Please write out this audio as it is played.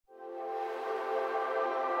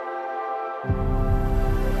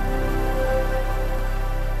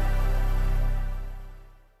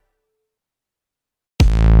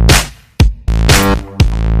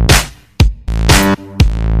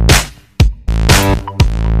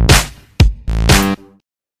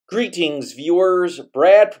Greetings, viewers.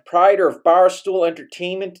 Brad, proprietor of Barstool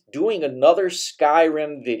Entertainment, doing another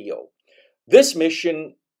Skyrim video. This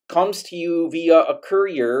mission comes to you via a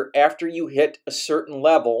courier after you hit a certain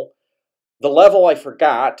level. The level I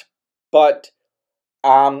forgot, but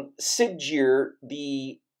Sigir,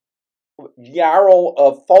 the Jarl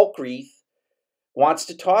of Falkareth, wants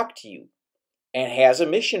to talk to you and has a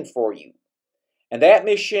mission for you. And that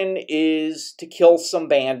mission is to kill some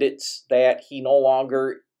bandits that he no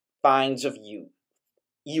longer finds of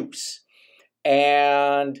use.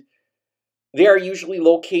 And they are usually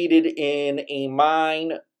located in a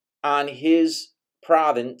mine on his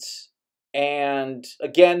province. And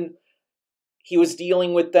again, he was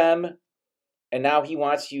dealing with them, and now he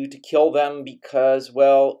wants you to kill them because,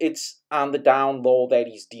 well, it's on the down low that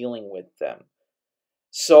he's dealing with them.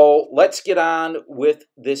 So let's get on with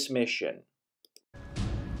this mission.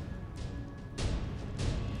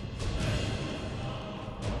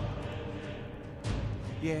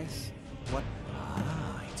 Yes? What?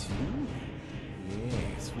 Ah, it's you?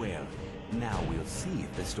 Yes, well, now we'll see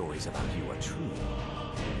if the stories about you are true.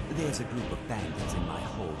 There's a group of bandits in my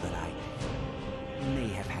hold that I may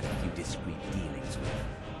have had a few discreet dealings with.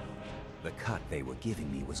 The cut they were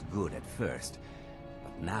giving me was good at first,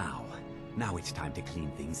 but now it's time to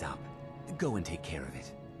clean things up. Go and take care of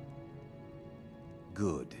it.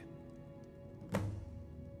 Good.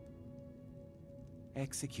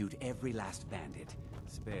 Execute every last bandit.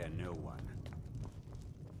 Spare no one.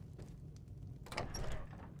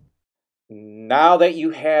 Now that you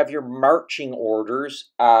have your marching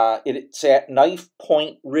orders, it's at Knife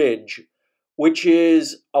Point Ridge, which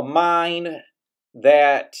is a mine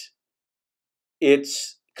that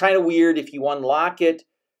it's kind of weird. If you unlock it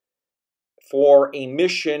for a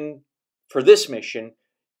mission, for this mission,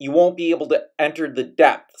 you won't be able to enter the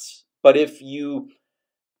depths. But if you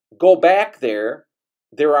go back there,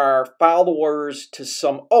 there are followers to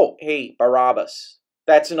some... Oh, hey, Barabbas.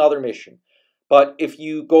 That's another mission. But if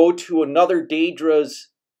you go to another Daedra's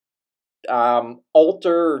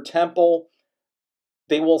altar or temple,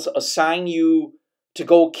 they will assign you to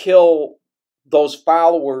go kill those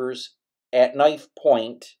followers at Knife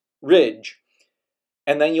Point Ridge.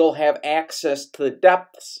 And then you'll have access to the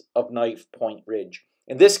depths of Knife Point Ridge.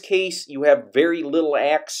 In this case, you have very little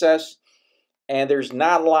access, and there's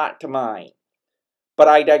not a lot to mine. But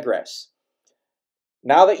I digress.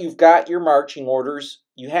 Now that you've got your marching orders,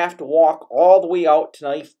 you have to walk all the way out to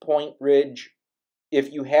Knife Point Ridge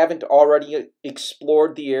if you haven't already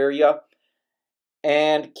explored the area,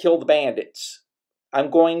 and kill the bandits. I'm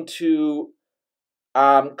going to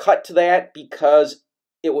cut to that because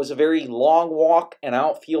it was a very long walk and I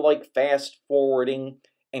don't feel like fast forwarding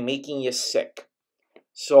and making you sick.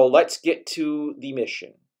 So let's get to the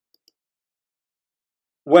mission.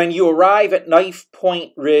 When you arrive at Knife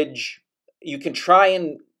Point Ridge, you can try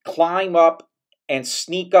and climb up and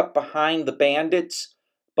sneak up behind the bandits,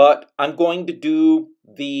 but I'm going to do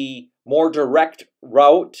the more direct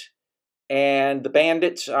route, and the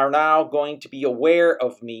bandits are now going to be aware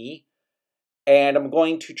of me, and I'm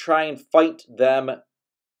going to try and fight them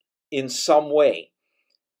in some way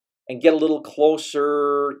and get a little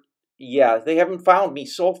closer. Yeah, they haven't found me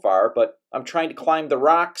so far, but I'm trying to climb the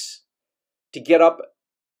rocks to get up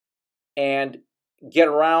and get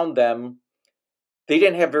around them. They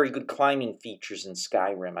didn't have very good climbing features in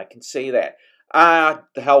Skyrim, I can say that.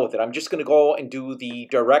 The hell with it. I'm just going to go and do the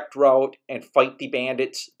direct route and fight the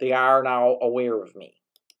bandits. They are now aware of me.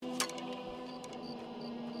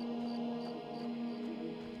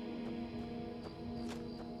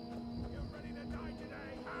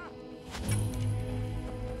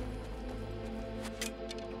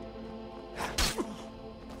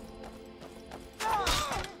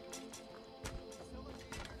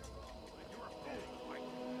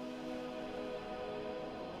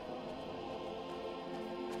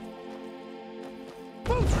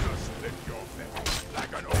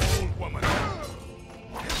 Like an old woman.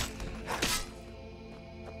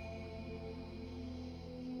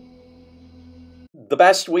 The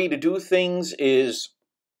best way to do things is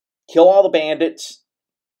kill all the bandits,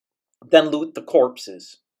 then loot the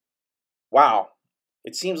corpses. Wow.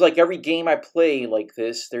 It seems like every game I play like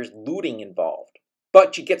this, there's looting involved.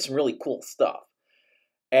 But you get some really cool stuff.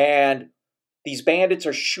 And these bandits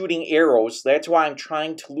are shooting arrows. That's why I'm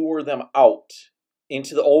trying to lure them out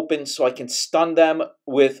into the open so I can stun them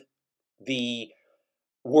with the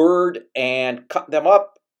word and cut them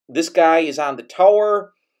up. This guy is on the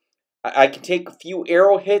tower. I can take a few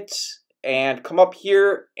arrow hits and come up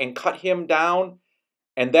here and cut him down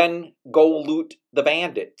and then go loot the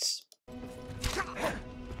bandits.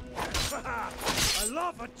 I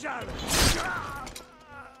love a challenge.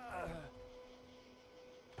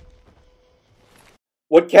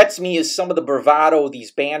 What gets me is some of the bravado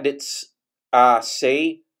these bandits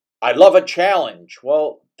say. I love a challenge.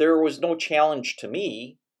 Well, there was no challenge to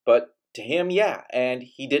me, but to him, yeah, and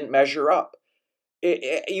he didn't measure up.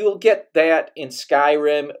 You'll get that in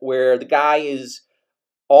Skyrim, where the guy is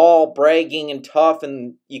all bragging and tough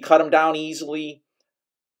and you cut him down easily.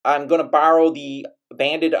 I'm going to borrow the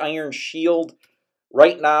banded iron shield.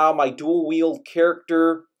 Right now, my dual wield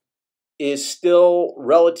character is still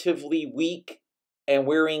relatively weak and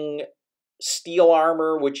wearing steel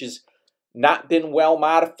armor, which has not been well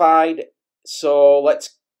modified. So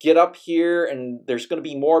let's get up here, and there's going to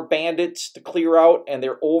be more bandits to clear out, and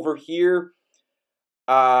they're over here.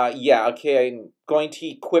 Yeah, okay, I'm going to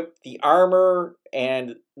equip the armor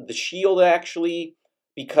and the shield, actually,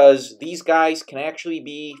 because these guys can actually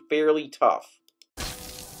be fairly tough.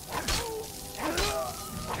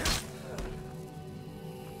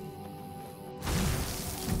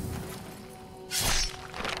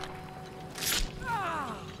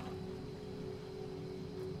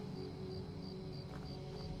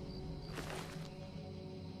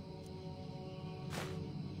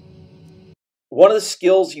 One of the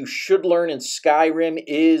skills you should learn in Skyrim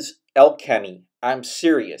is alchemy. I'm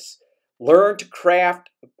serious. Learn to craft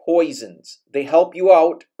poisons. They help you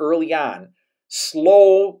out early on.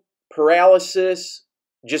 Slow, paralysis,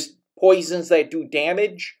 just poisons that do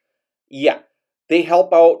damage. Yeah, they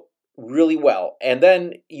help out really well. And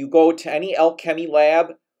then you go to any alchemy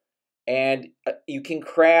lab and you can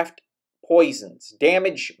craft poisons.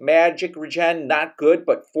 Damage, magic, regen, not good,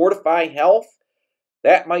 but fortify health.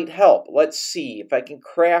 That might help. Let's see if I can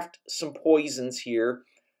craft some poisons here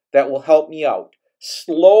that will help me out.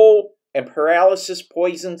 Slow and paralysis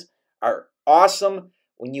poisons are awesome.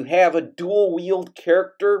 When you have a dual wield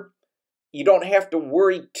character, you don't have to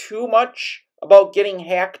worry too much about getting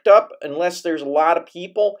hacked up unless there's a lot of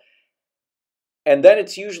people. And then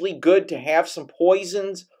it's usually good to have some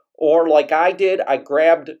poisons, or like I did, I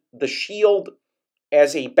grabbed the shield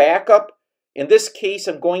as a backup. In this case,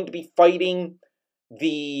 I'm going to be fighting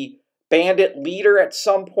the bandit leader at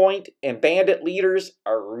some point, and bandit leaders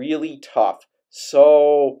are really tough.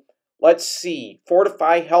 So let's see.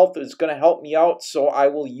 Fortify health is going to help me out, so I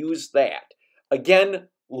will use that. Again,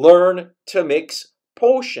 learn to mix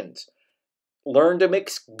potions. Learn to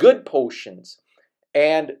mix good potions.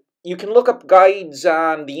 And you can look up guides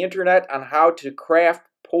on the internet on how to craft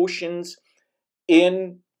potions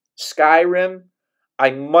in Skyrim.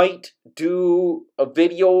 I might do a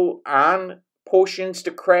video on potions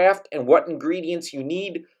to craft and what ingredients you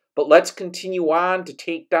need, but let's continue on to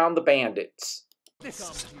take down the bandits. This is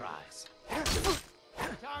a surprise.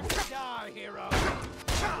 Time to die, hero.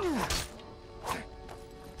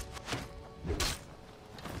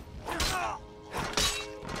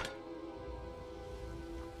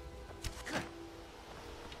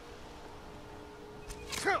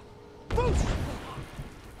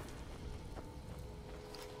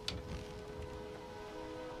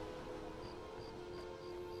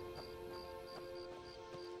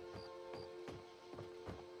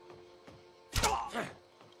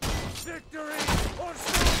 Victory or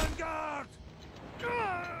Sovngarde!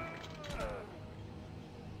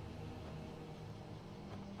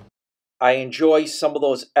 I enjoy some of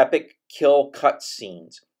those epic kill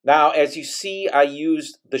cutscenes. Now, as you see, I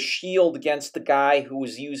used the shield against the guy who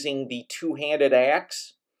was using the two-handed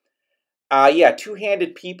axe. Yeah,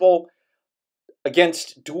 two-handed people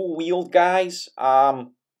against dual-wield guys.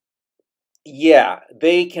 Yeah,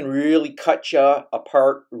 they can really cut you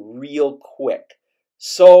apart real quick.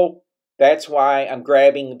 So that's why I'm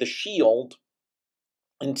grabbing the shield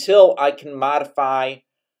until I can modify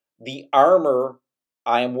the armor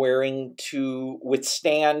I'm wearing to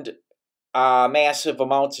withstand massive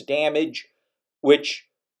amounts of damage, which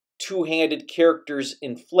two-handed characters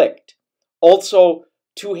inflict. Also,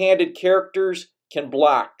 two-handed characters can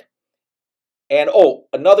block. And oh,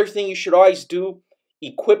 another thing you should always do,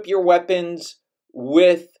 equip your weapons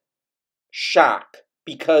with shock,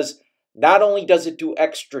 because not only does it do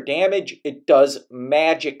extra damage, it does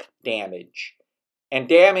magic damage. And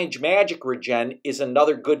damage magic regen is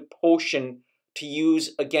another good potion to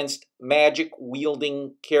use against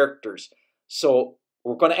magic-wielding characters. So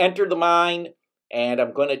we're going to enter the mine, and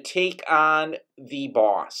I'm going to take on the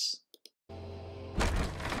boss.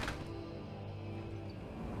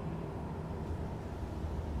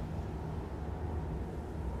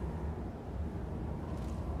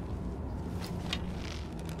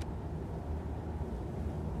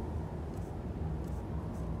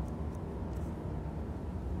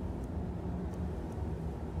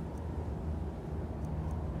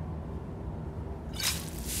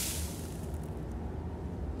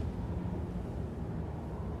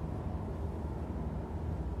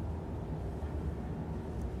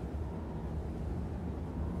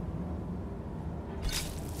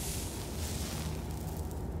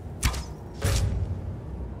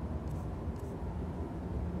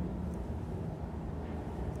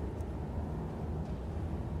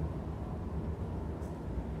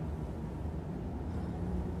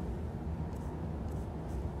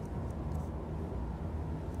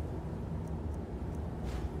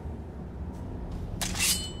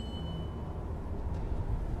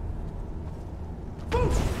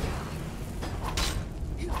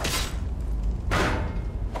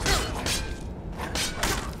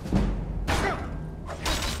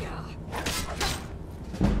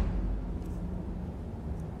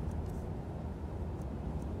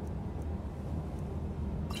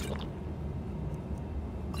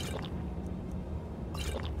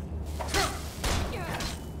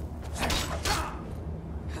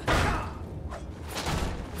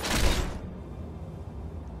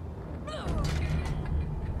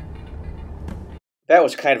 That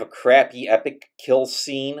was kind of a crappy epic kill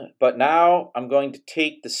scene, but now I'm going to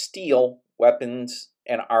take the steel weapons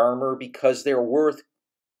and armor because they're worth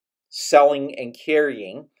selling and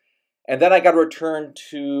carrying. And then I got to return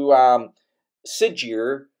to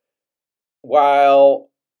Sigir while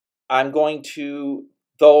I'm going to,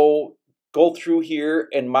 though, go through here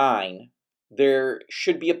and mine. There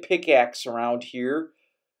should be a pickaxe around here.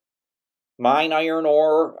 Mine iron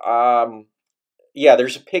ore. Yeah,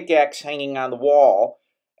 there's a pickaxe hanging on the wall.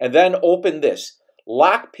 And then open this.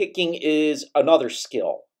 Lockpicking is another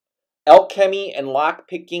skill. Alchemy and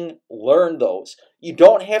lockpicking, learn those. You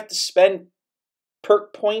don't have to spend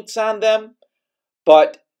perk points on them,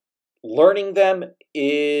 but learning them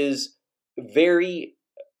is very,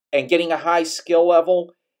 and getting a high skill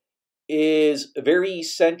level is very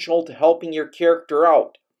essential to helping your character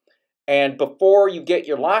out. And before you get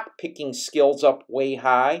your lockpicking skills up way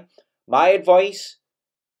high, my advice,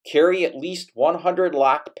 carry at least 100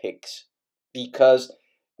 lockpicks, because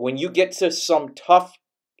when you get to some tough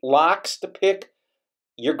locks to pick,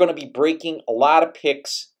 you're going to be breaking a lot of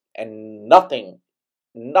picks, and nothing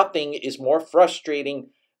is more frustrating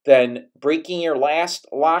than breaking your last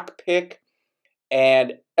lock pick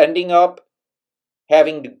and ending up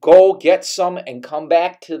having to go get some and come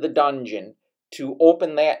back to the dungeon to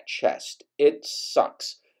open that chest. It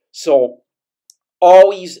sucks. So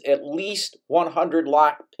always at least 100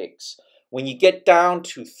 lock picks. When you get down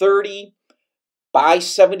to 30, buy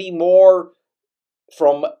 70 more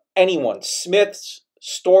from anyone, smiths,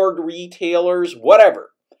 stored retailers,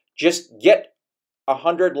 whatever. Just get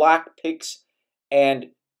 100 lock picks,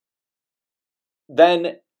 and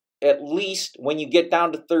then at least when you get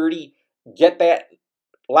down to 30, get that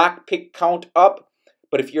lockpick count up.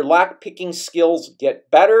 But if your lockpicking skills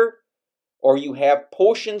get better, or you have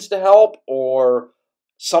potions to help, or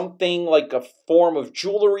something like a form of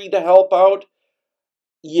jewelry to help out,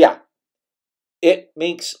 yeah, it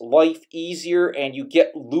makes life easier and you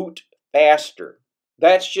get loot faster.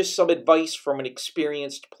 That's just some advice from an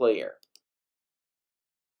experienced player.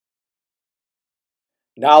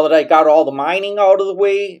 Now that I got all the mining out of the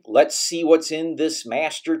way, let's see what's in this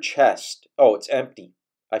master chest. Oh, it's empty.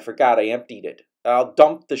 I forgot I emptied it. I'll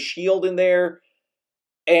dump the shield in there,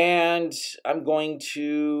 and I'm going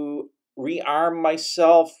to rearm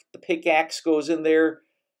myself. The pickaxe goes in there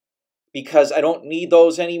because I don't need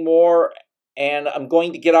those anymore, and I'm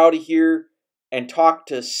going to get out of here and talk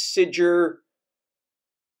to Sigir.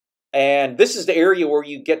 And this is the area where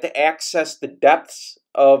you get to access the depths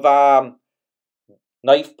of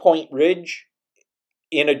Knife Point Ridge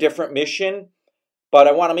in a different mission. But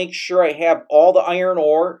I want to make sure I have all the iron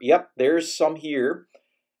ore. Yep, there's some here.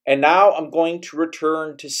 And now I'm going to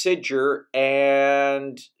return to Sigir,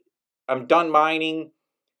 and I'm done mining.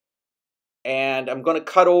 And I'm going to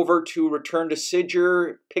cut over to return to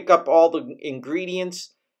Sigir, pick up all the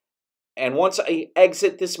ingredients. And once I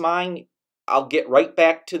exit this mine, I'll get right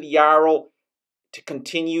back to the Jarl to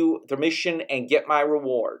continue the mission and get my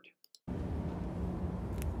reward.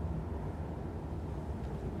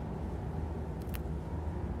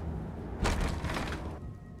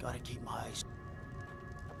 Gotta keep my eyes.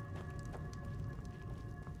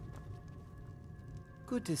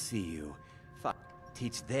 Good to see you.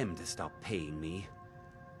 Teach them to stop paying me.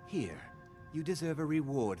 Here, you deserve a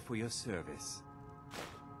reward for your service.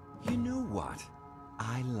 You know what?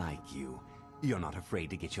 I like you. You're not afraid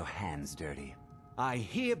to get your hands dirty. I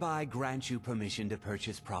hereby grant you permission to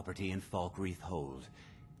purchase property in Falkareth Hold.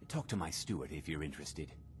 Talk to my steward if you're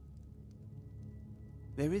interested.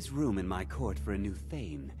 There is room in my court for a new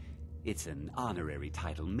Thane. It's an honorary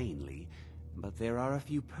title mainly, but there are a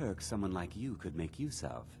few perks someone like you could make use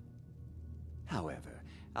of. However,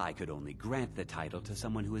 I could only grant the title to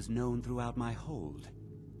someone who is known throughout my hold.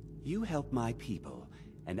 You help my people,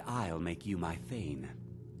 and I'll make you my Thane.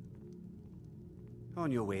 On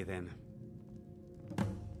your way, then.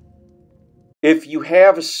 If you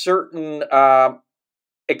have a certain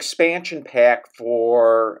expansion pack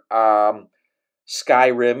for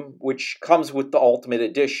Skyrim, which comes with the Ultimate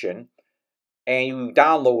Edition, and you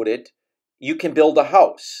download it, you can build a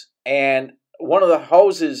house. And one of the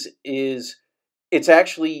houses it's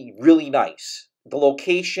actually really nice. The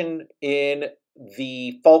location in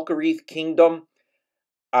the Falkareth Kingdom,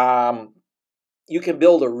 you can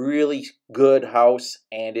build a really good house,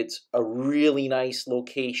 and it's a really nice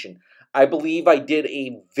location. I believe I did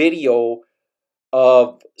a video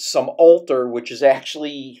of some altar, which is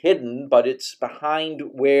actually hidden, but it's behind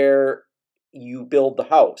where you build the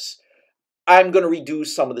house. I'm going to redo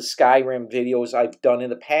some of the Skyrim videos I've done in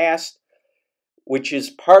the past, which is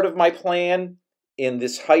part of my plan in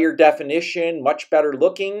this higher definition, much better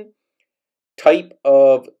looking. type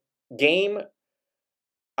of game.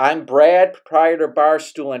 I'm Brad, proprietor of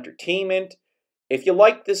Barstool Entertainment. If you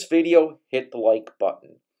like this video, hit the like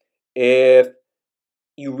button. If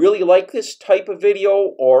you really like this type of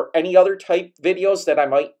video or any other type videos that I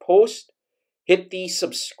might post, hit the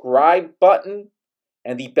subscribe button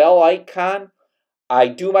and the bell icon. I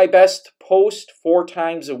do my best to post 4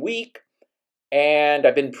 times a week, and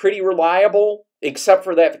I've been pretty reliable, except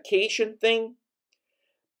for that vacation thing.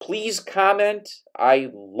 Please comment. I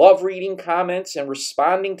love reading comments and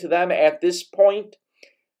responding to them at this point.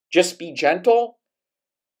 Just be gentle.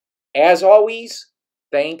 As always,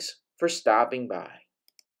 thanks for stopping by.